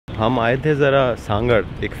हम आए थे ज़रा सांगड़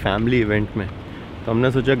एक फैमिली इवेंट में, तो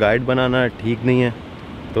हमने सोचा गाइड बनाना ठीक नहीं है,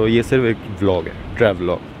 तो ये सिर्फ एक व्लॉग है, ट्रैवल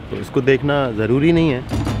व्लॉग, तो इसको देखना ज़रूरी नहीं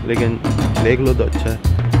है, लेकिन देख लो तो अच्छा है।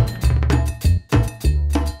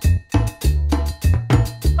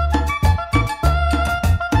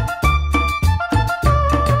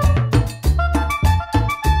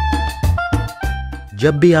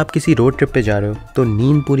 जब भी आप किसी रोड ट्रिप पे जा रहे हो तो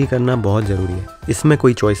नींद पूरी करना बहुत ज़रूरी है, इसमें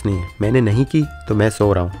कोई चॉइस नहीं है। मैंने नहीं की तो मैं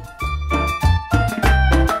सो रहा हूँ।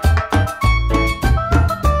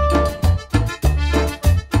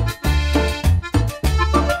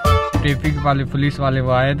 ट्रैफिक वाले पुलिस वाले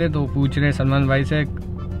वो आए थे, तो पूछ रहे सलमान भाई से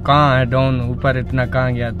कहाँ है डॉन, ऊपर इतना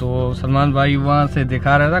कहाँ गया। तो सलमान भाई वहाँ से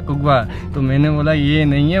दिखा रहा था कुगवा, तो मैंने बोला ये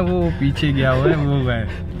नहीं है, वो पीछे गया हुआ है, वो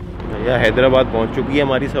है। भैया हैदराबाद पहुंच चुकी है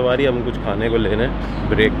हमारी सवारी, हम कुछ खाने को लेने,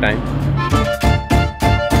 ब्रेक टाइम।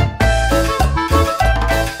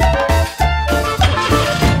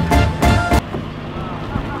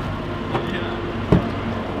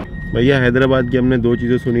 भैया हैदराबाद की हमने दो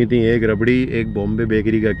चीज़ें सुनी थी, एक रबड़ी, एक बॉम्बे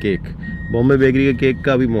बेकरी का केक। बॉम्बे बेकरी के केक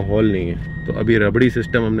का अभी माहौल नहीं है, तो अभी रबड़ी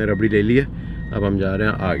सिस्टम, हमने रबड़ी ले ली है। अब हम जा रहे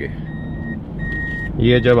हैं आगे।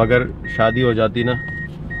 ये जब अगर शादी हो जाती ना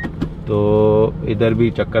तो इधर भी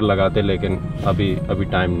चक्कर लगाते, लेकिन अभी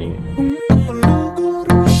टाइम नहीं है।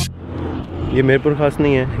 ये मीरपुर खास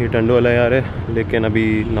नहीं है, ये टंडो वाला यार है, लेकिन अभी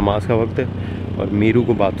नमाज का वक्त है और मीरू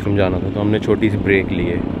को बाथरूम जाना था, तो हमने छोटी सी ब्रेक ली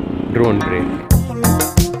है, ड्रोन ब्रेक।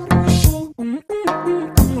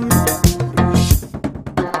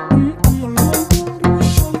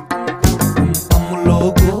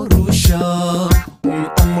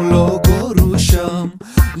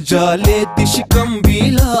 जाले दिश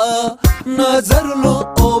कम्बीला नजर लो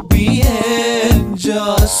ओबीएन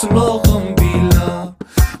जासलो गम्बीला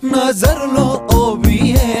नजर लो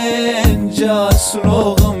ओबीएन जासलो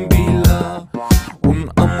गम्बीला उन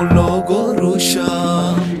अमलो गोरुशा।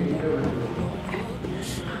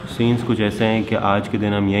 सीन्स कुछ ऐसे हैं कि आज के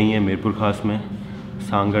दिन हम यहीं हैं मीरपुर खास में,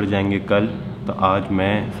 सांगड़ जाएंगे कल। तो आज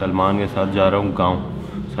मैं सलमान के साथ जा रहा हूँ गाँव।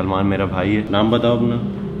 सलमान मेरा भाई है। नाम बताओ अपना।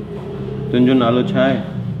 तुंजो नालो छा है?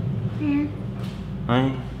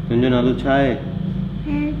 तुंजो नालो छा है?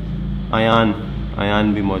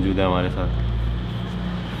 अयान भी मौजूद है हमारे साथ।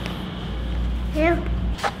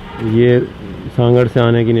 ये सांगड़ से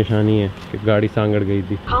आने की निशानी है कि गाड़ी सांगड़ गई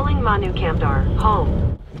थी।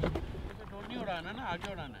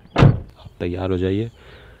 तैयार हो जाइए,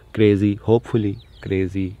 crazy, hopefully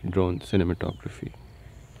crazy drone cinematography.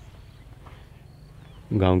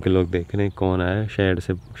 गांव के लोग देख रहे हैं कौन आया, शहर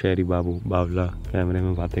से शहरी बाबू बावला कैमरे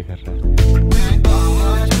में बातें कर रहा है।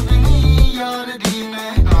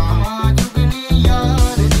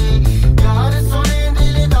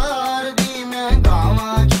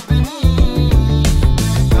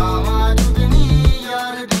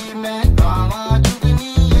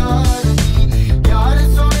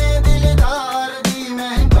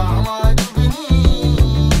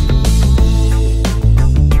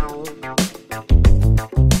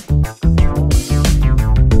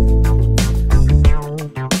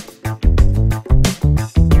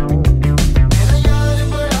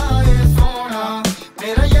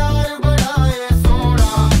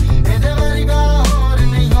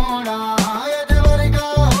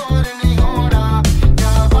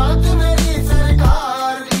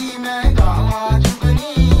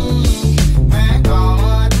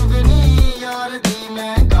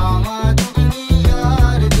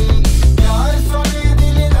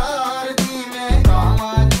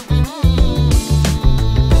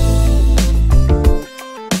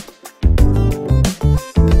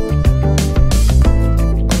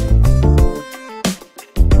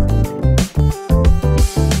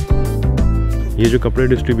 ये जो कपड़े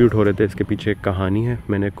डिस्ट्रीब्यूट हो रहे थे, इसके पीछे एक कहानी है।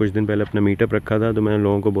 मैंने कुछ दिन पहले अपना मीटअप रखा था, तो मैंने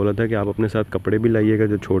लोगों को बोला था कि आप अपने साथ कपड़े भी लाइएगा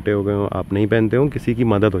जो छोटे हो गए हो, आप नहीं पहनते हो, किसी की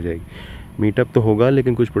मदद हो जाएगी। मीटअप तो होगा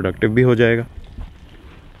लेकिन कुछ प्रोडक्टिव भी हो जाएगा।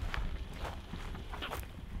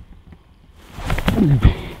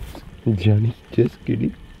 जानी जस्ट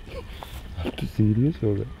किडिंग, आप तो सीरियस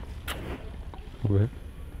हो गए।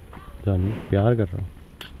 जानी प्यार कर रहा हूँ।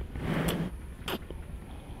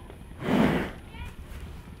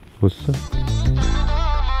 गुस्सा।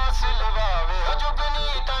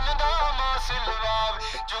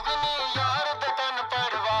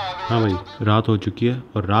 हाँ भाई, रात हो चुकी है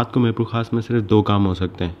और रात को मीरपुर खास में सिर्फ दो काम हो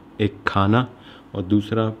सकते हैं, एक खाना और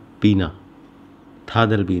दूसरा पीना,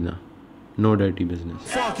 थादल पीना, नो डर्टी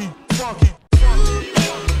बिजनेस।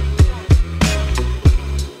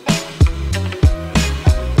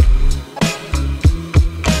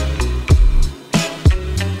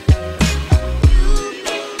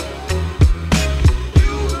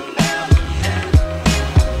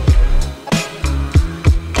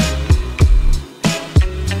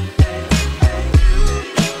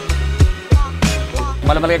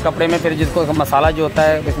 मलमल के कपड़े में फिर जिसको मसाला जो होता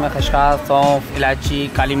है इसमें खसखस, सौंफ, इलायची,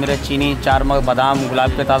 काली मिर्च, चीनी, 4 मग बादाम,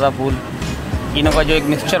 गुलाब के ताज़ा फूल, तीनों का जो एक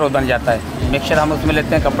मिक्सचर बन जाता है। मिक्सचर हम उसमें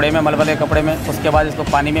लेते हैं कपड़े में, मलमल के कपड़े में। उसके बाद इसको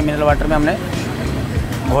पानी में, मिनरल वाटर में हमने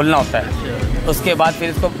घोलना होता है। उसके बाद फिर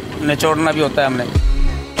इसको निचोड़ना भी होता है हमने।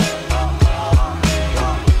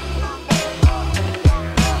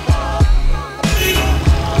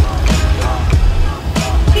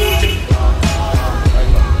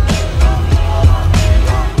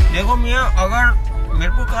 देखो मियाँ, अगर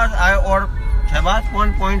मेरे को पास आए और शहबाज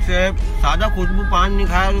पॉइंट से सादा खुशबू पान नहीं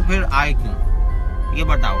खाया तो फिर आए क्यों, ये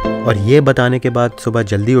बताओ। और ये बताने के बाद सुबह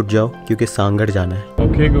जल्दी उठ जाओ क्योंकि सांगड़ जाना है।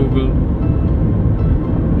 Okay Google,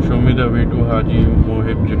 show me the way to Haji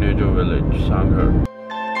Mohib Junejo village, Sanghar.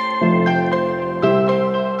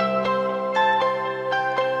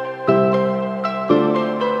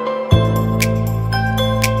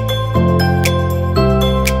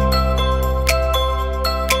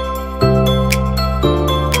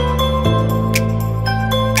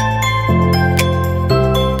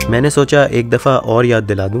 मैंने सोचा एक दफ़ा और याद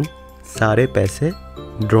दिला दूं, सारे पैसे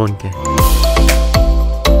ड्रोन के।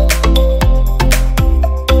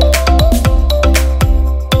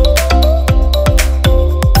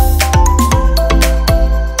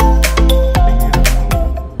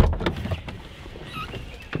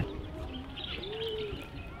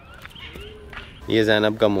 ये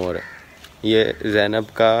ज़ैनब का मोर है। ये ज़ैनब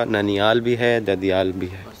का ननियाल भी है, ददियाल भी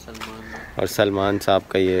है, और सलमान साहब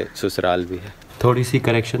का ये ससुराल भी है। थोड़ी सी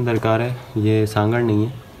करेक्शन दरकार है, ये सांगड़ नहीं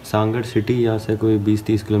है। सांगड़ सिटी यहाँ से कोई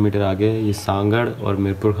 20-30 किलोमीटर आगे है। ये सांगड़ और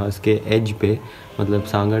मीरपुर खास के एज पे, मतलब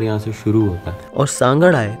सांगड़ यहाँ से शुरू होता है। और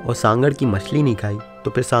सांगड़ आए और सांगड़ की मछली नहीं खाई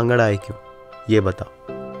तो फिर सांगड़ आए क्यों, ये बताओ।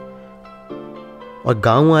 और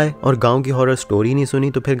गांव आए और गांव की हॉरर स्टोरी नहीं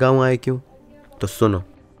सुनी तो फिर गांव आए क्यों। तो सुनो,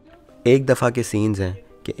 एक दफ़ा के सीन्स हैं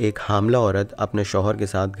कि एक हामला औरत अपने शौहर के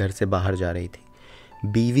साथ घर से बाहर जा रही थी।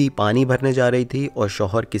 बीवी पानी भरने जा रही थी और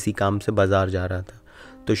शौहर किसी काम से बाज़ार जा रहा था।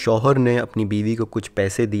 तो शौहर ने अपनी बीवी को कुछ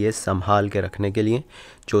पैसे दिए संभाल के रखने के लिए,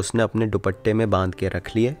 जो उसने अपने दुपट्टे में बांध के रख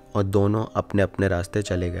लिए, और दोनों अपने अपने रास्ते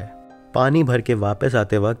चले गए। पानी भर के वापस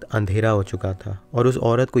आते वक्त अंधेरा हो चुका था और उस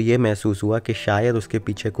औरत को ये महसूस हुआ कि शायद उसके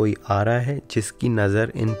पीछे कोई आ रहा है जिसकी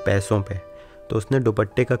नज़र इन पैसों पे। तो उसने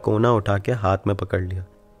दुपट्टे का कोना उठा के हाथ में पकड़ लिया।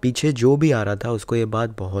 पीछे जो भी आ रहा था उसको ये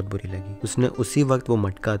बात बहुत बुरी लगी। उसने उसी वक्त वो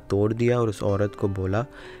मटका तोड़ दिया और उस औरत को बोला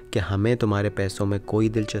कि हमें तुम्हारे पैसों में कोई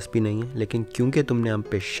दिलचस्पी नहीं है, लेकिन क्योंकि तुमने हम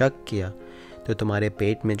पे शक किया तो तुम्हारे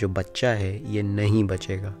पेट में जो बच्चा है ये नहीं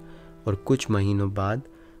बचेगा। और कुछ महीनों बाद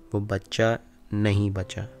वो बच्चा नहीं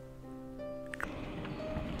बचा।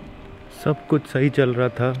 सब कुछ सही चल रहा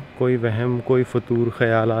था, कोई वहम, कोई फतूर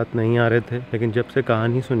ख्यालात नहीं आ रहे थे। लेकिन जब से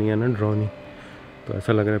कहानी सुनी है ना ड्रोनी, तो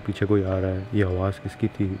ऐसा लग रहा है पीछे कोई आ रहा है। ये आवाज़ किसकी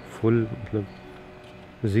थी? फुल मतलब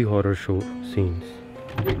जी हॉरर शो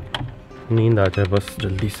सीन्स। नींद आ जाए बस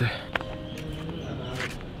जल्दी से।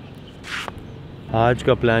 आज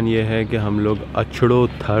का प्लान ये है कि हम लोग अछड़ो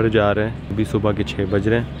थर जा रहे हैं। अभी सुबह के 6 बज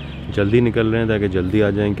रहे हैं, जल्दी निकल रहे हैं ताकि जल्दी आ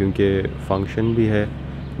जाएं, क्योंकि फंक्शन भी है,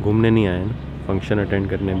 घूमने नहीं आए ना, फंक्शन अटेंड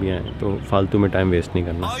करने भी आए, तो फालतू में टाइम वेस्ट नहीं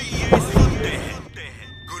करना।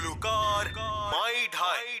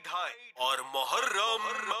 और मुहर्रम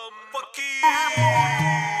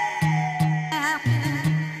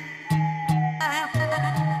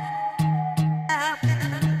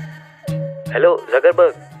हेलो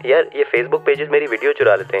ज़करबर्ग, यार ये फेसबुक पेजेस मेरी वीडियो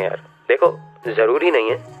चुरा लेते हैं यार। देखो ज़रूरी नहीं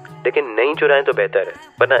है, लेकिन नहीं चुराएं तो बेहतर है,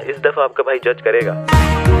 वरना इस दफ़ा आपका भाई जज करेगा।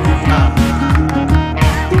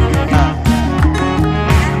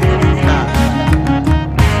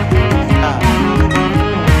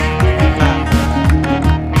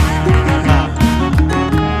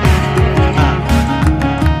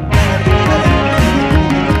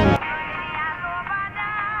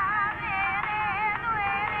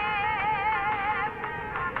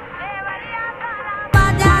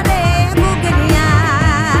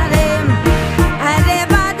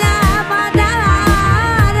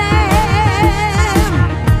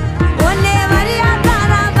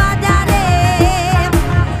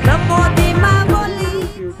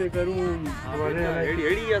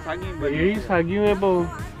 सागी में वो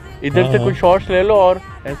इधर से कुछ शॉट्स ले लो और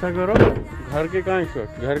ऐसा करो। घर के कहाँ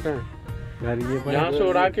शॉट? घर कहाँ? घर ये पड़े, यहाँ से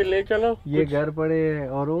उड़ा के ले चलो। ये घर पड़े हैं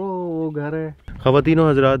और वो घर है। ख़वातीनो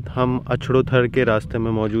हज़रात, हम अछड़ो थर के रास्ते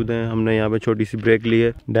में मौजूद हैं। हमने यहाँ पे छोटी सी ब्रेक ली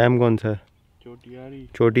है। डैम कौन सा है?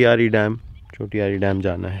 चोटियारी डैम। चोटियारी डैम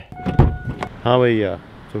जाना है। हाँ भैया,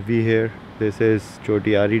 so we hear, this is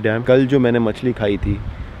चोटियारी dam. कल जो मैंने मछली खाई थी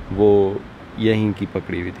वो यहीं की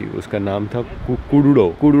पकड़ी हुई थी, उसका नाम था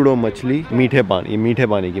कुडुड़ो मछली, मीठे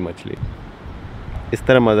पानी की मछली। इस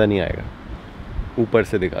तरह मज़ा नहीं आएगा, ऊपर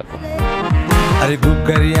से दिखाता हूँ। अरे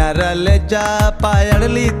गुगरिया रले जा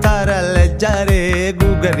पायड़ली तारा ले जा रे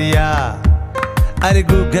गुगरिया, अरे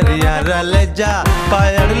गुगरिया रले जा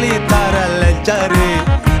पायड़ली तारा ले जा रे।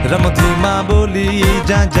 रमती माँ बोली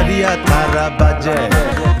जा जरिया थारा बाजे,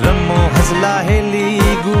 रमो हसला हेली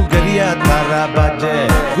गुगरिया थारा बाजे,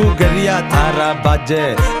 गुगरिया थारा बाजे,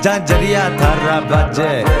 जा जरिया थारा बाजे,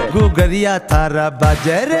 गुगरिया थारा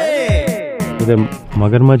बाजे रे।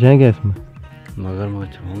 मगरमच्छ है क्या इसमें?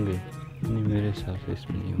 मगरमच्छ होंगे, नहीं मेरे हिसाब से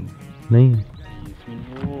इसमें नहीं होंगे। नहीं,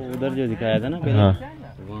 वो उधर जो दिखाया था ना पहले, हाँ।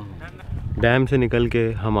 वहाँ। डैम से निकल के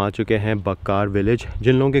हम आ चुके हैं बक्कार विलेज।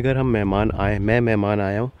 जिन लोगों के घर हम मेहमान आए, मैं मेहमान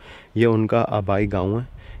आया हूँ, ये उनका आबाई गांव है।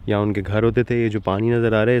 यहाँ उनके घर होते थे। ये जो पानी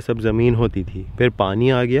नज़र आ रहा है ये सब ज़मीन होती थी, फिर पानी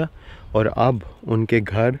आ गया और अब उनके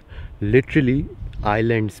घर लिटरली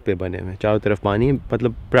आइलैंड्स पे बने हुए, चारों तरफ पानी,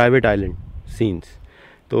 मतलब प्राइवेट आइलैंड सीन्स।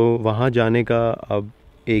 तो वहाँ जाने का अब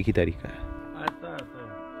एक ही तरीका है।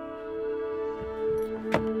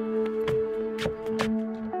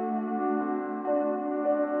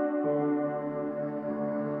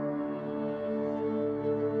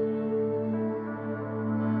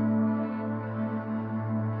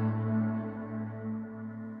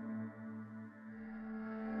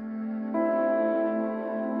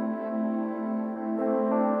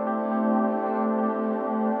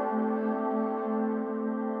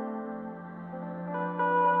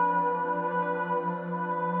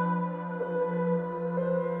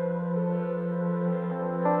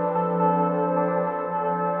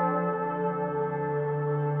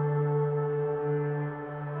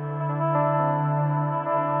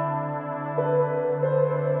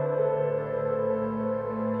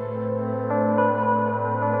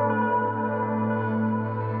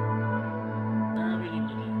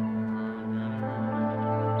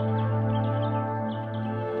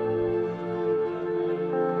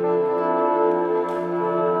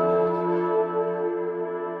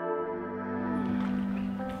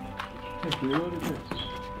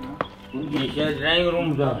 ड्राइंग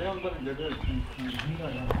रूम था।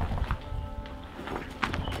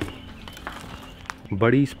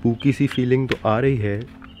 बड़ी स्पूकी सी फीलिंग तो आ रही है,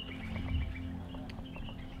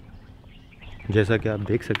 जैसा कि आप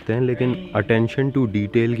देख सकते हैं, लेकिन अटेंशन टू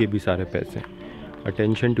डिटेल के भी सारे पैसे।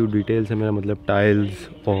 अटेंशन टू डिटेल से मेरा मतलब टाइल्स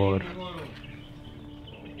और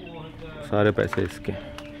सारे पैसे इसके।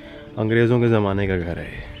 अंग्रेज़ों के ज़माने का घर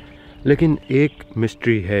है। लेकिन एक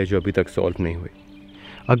मिस्ट्री है जो अभी तक सॉल्व नहीं हुई।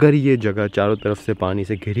 अगर ये जगह चारों तरफ से पानी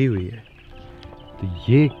से घिरी हुई है तो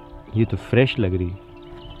ये तो फ्रेश लग रही है।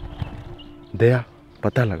 दया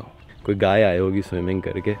पता लगाओ, कोई गाय आई होगी स्विमिंग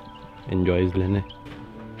करके एंजॉयज लेने।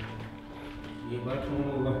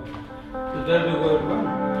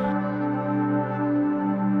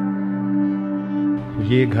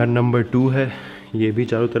 ये घर नंबर 2 है। ये भी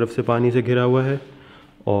चारों तरफ से पानी से घिरा हुआ है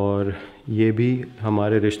और ये भी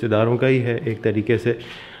हमारे रिश्तेदारों का ही है एक तरीके से।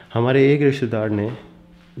 हमारे एक रिश्तेदार ने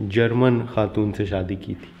जर्मन ख़ातून से शादी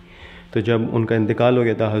की थी, तो जब उनका इंतकाल हो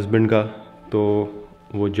गया था हस्बैंड का, तो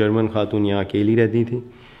वो जर्मन ख़ातून यहाँ अकेली रहती थी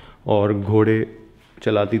और घोड़े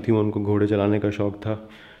चलाती थी। उनको घोड़े चलाने का शौक़ था।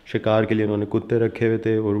 शिकार के लिए उन्होंने कुत्ते रखे हुए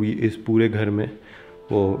थे और इस पूरे घर में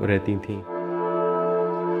वो रहती थी।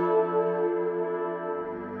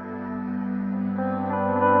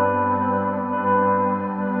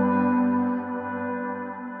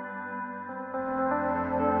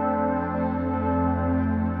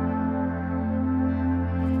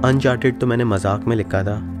 अनचार्टेड तो मैंने मजाक में लिखा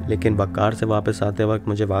था, लेकिन बक्कार से वापस आते वक्त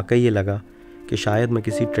मुझे वाकई ये लगा कि शायद मैं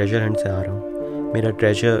किसी ट्रेजर हंट से आ रहा हूँ। मेरा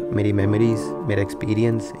ट्रेजर, मेरी मेमोरीज़, मेरा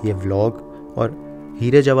एक्सपीरियंस, ये व्लॉग और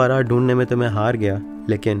हीरे जवाहरात ढूंढने में तो मैं हार गया,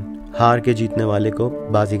 लेकिन हार के जीतने वाले को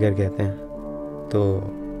बाजीगर कहते हैं।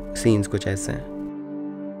 तो सीन्स कुछ ऐसे हैं।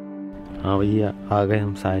 हाँ भैया, आ गए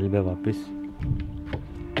हम साहिल पे वापस।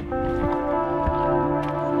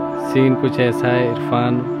 सीन कुछ ऐसा है,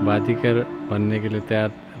 इरफान बाजीगर बनने के लिए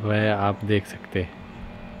तैयार वह आप देख सकते हैं।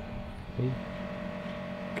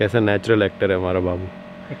 कैसा नेचुरल एक्टर है हमारा बाबू।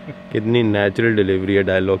 कितनी नेचुरल डिलीवरी है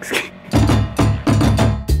डायलॉग्स की।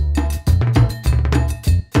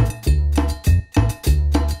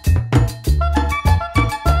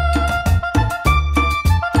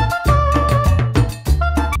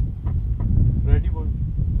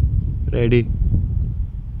 रेडी।